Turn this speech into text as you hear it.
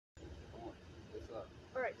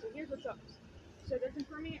here's what's up. So they're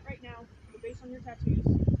confirming it right now, but based on your tattoos,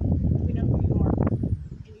 we know who you are,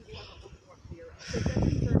 and you do have a warrant for your arrest. So that's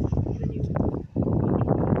confirmed, then you...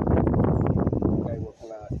 Okay, well,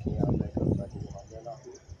 can y'all make up so I can get my gun off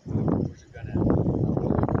here? Where's your gun at?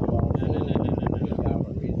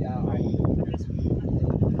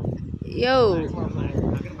 Yo.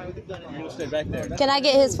 Can I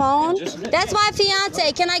get his phone? That's my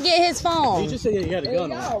fiance. Can I get his phone? He just said he had a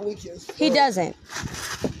gun on. He doesn't.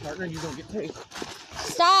 Partner, you gonna get taken.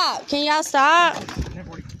 Stop. Can y'all stop?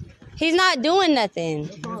 He's not doing nothing.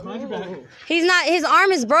 He's not. His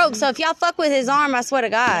arm is broke, so if y'all fuck with his arm, I swear to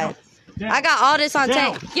God. I got all this on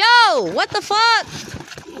tape. Yo, what the fuck?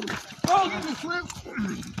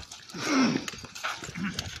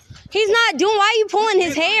 He's not doing, why are you pulling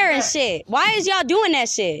his hair and shit? Why is y'all doing that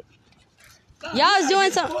shit? Y'all is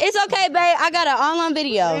doing some, it's okay, babe. I got it all on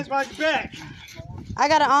video. I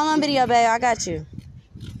got it all on video, babe. I got you.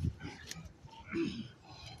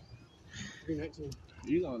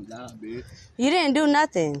 You gonna die, bitch. You didn't do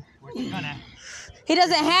nothing. He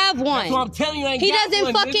doesn't have one. That's what I'm telling you, He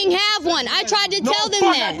doesn't fucking have one. I tried to tell them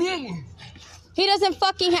that. He doesn't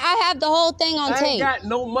fucking, I have the whole thing on tape. I ain't got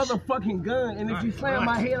no motherfucking gun, and if you slam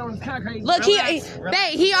my head on the concrete... Look,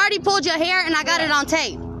 babe, he already pulled your hair, and I got it on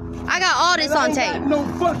tape. I got all this on tape. I ain't got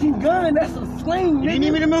no fucking gun, that's a sling, nigga. If you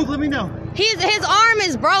need me to move, let me know. His arm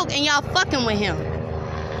is broke, and y'all fucking with him.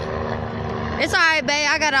 It's alright, babe,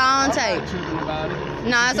 I got it all on tape. I'm not tripping about it.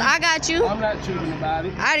 Nah, I got you. I'm not tripping about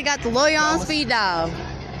it. I already got the lawyer on speed dial.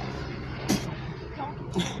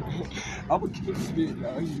 I'm gonna kick this bitch,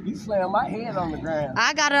 dog. You slam my head on the ground.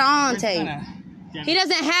 I got it on tape. He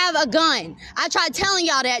doesn't have a gun. I tried telling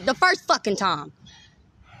y'all that the first fucking time.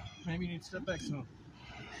 Maybe you need to step back some.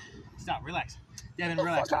 Stop, relax. Devin,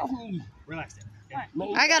 relax. Relax, Devin.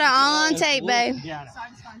 Okay? I got it all on tape, babe. Yeah,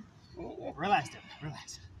 I know. Relax, Devin,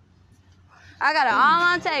 relax. I got it all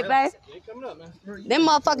on tape, babe. Coming up, man. Them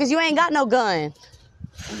motherfuckers, you ain't got no gun.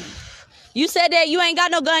 You said that you ain't got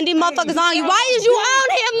no gun, these motherfuckers on you. Why is you on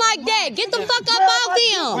him like that? Get the fuck up off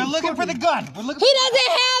him. We're looking for the gun. He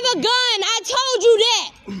doesn't have a gun. I told you that.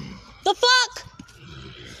 The fuck?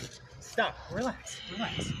 Stop. Relax.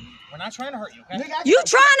 Relax. We're not trying to hurt you, okay? You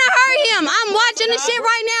trying to hurt him. I'm watching the shit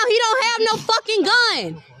right now. He don't have no fucking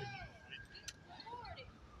gun.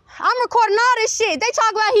 I'm recording all this shit. They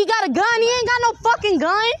talk about he got a gun. He ain't got no fucking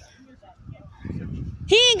gun.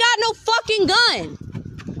 He ain't got no fucking gun.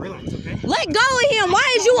 Relax, okay? Let go of him.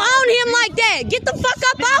 Why is you on him like that? Get the fuck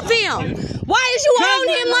up off him. Why is you on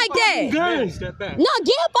him like that? Step back. No,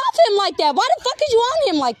 get up off him like that. Why the fuck is you on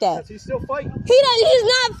him like that? He's still fighting. He's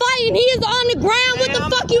not fighting. He is on the ground. What the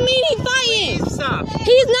fuck you mean he's fighting? Stop.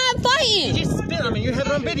 He's not fighting. You just spit. I mean, you have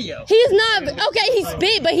it on video. He's not. Okay, he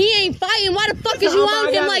spit, but he ain't fighting. Why the fuck is you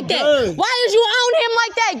on him like that? Why is you on him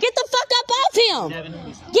like that? Get the fuck up off him.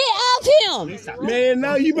 Get off him. Man,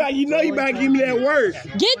 now you about to give me that word.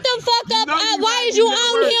 Get the fuck up. Why is you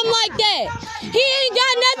on him like that? He ain't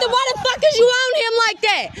got nothing. Why the fuck is you on him like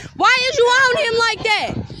that? Why is you on him like that?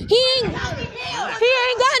 He ain't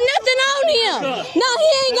got nothing on him. No, he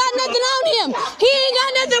ain't got nothing on him. He ain't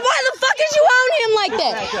got nothing. Why the fuck is you on him like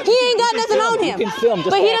that? He ain't got nothing on him.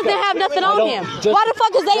 But he doesn't have nothing on him. Why the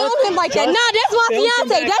fuck is they on him like that? Nah, that's my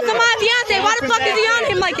fiance. That's my fiance. Why the fuck is he on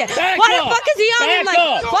him like that? Why the fuck is he on him like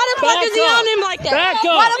that? Why the fuck is he on him like that?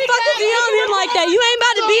 Why the fuck is he on him like that? You ain't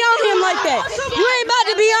about to be on him like that. You ain't about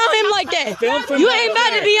to be on him like that. You ain't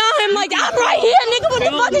about to be on him like that. I'm right here, nigga. What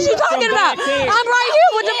the fuck is you talking about? I'm right here.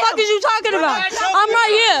 What the fuck is you talking about? I'm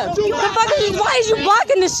right here. The fuck is you? Why is you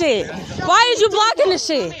blocking the shit? Why is you blocking the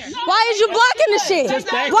shit? Why is you blocking the shit?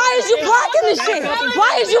 Why is you blocking the shit?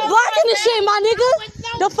 Why is you blocking the shit, my nigga?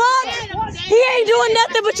 The fuck? He ain't doing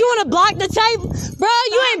nothing, but you wanna block the tape? Bro,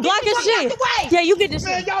 you ain't blocking shit. Yeah, you get this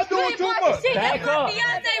shit. Y'all doing too much. Back up.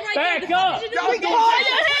 Back up. Y'all doing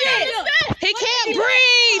he can't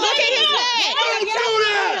breathe. Look at his head.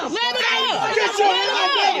 Let him up. Get your hands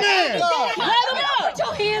off that man. Let him up. Put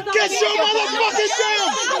your hands on Get your motherfucking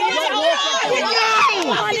hands.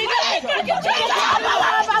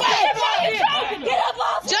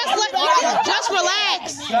 Just relax.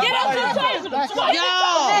 Yo.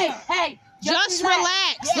 Hey. Just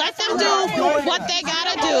relax. Let them do what they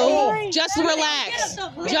gotta do. Just relax.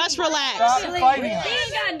 Just relax. He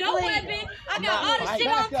ain't got no weapon. I got all the shit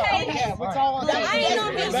on tape. I ain't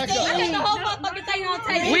on his stage. I got the whole motherfucking thing on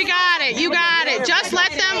tape. We got it. You got it. Just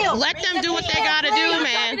let them do what they gotta do,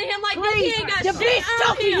 man. The bitch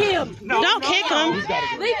talking him. Don't kick him.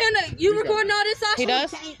 You recording all this, Sasha? He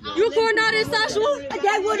does. You recording all this, Sasha?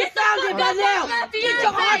 That would have sounded by now. Get your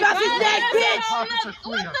arm off his neck, bitch.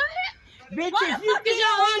 What the heck? Why the fuck is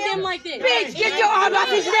y'all on them like this? bitch, get your arm off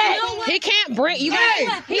his neck. He can't breathe. You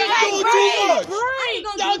guys, He ain't breathe.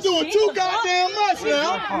 Y'all doing too goddamn much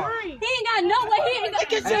now. He ain't got no way. He ain't got.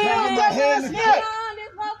 Get your hand off his neck.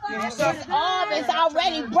 His arm is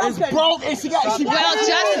already broken. It's broke and she well,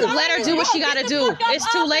 just let her do what she gotta do. It's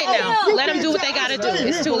too late now. Let them do what they gotta do.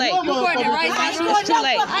 It's too late. It's too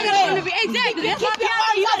late. Exactly. That's why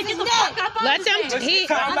you gotta get the fuck up off Let them. I'm telling you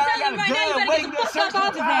right now, you better get the fuck up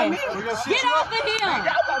off of him. Get off of him.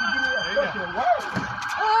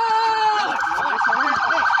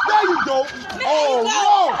 There you go. Oh,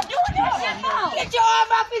 no. Get your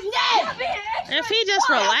arm off his neck. If he just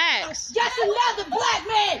relax. Just another black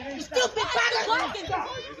man. You stupid fucker. That's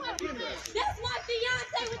my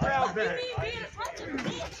fiance. What the fuck you mean being a fucking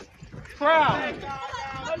bitch? Proud. It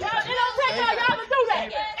don't take all y'all to do that.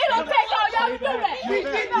 It don't take all y'all to do that. We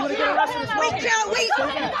fucking stupid ass bitch.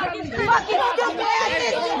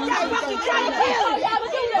 Y'all fucking trying to kill him.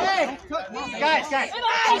 Guys.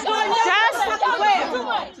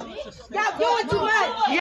 Y'all doing too much.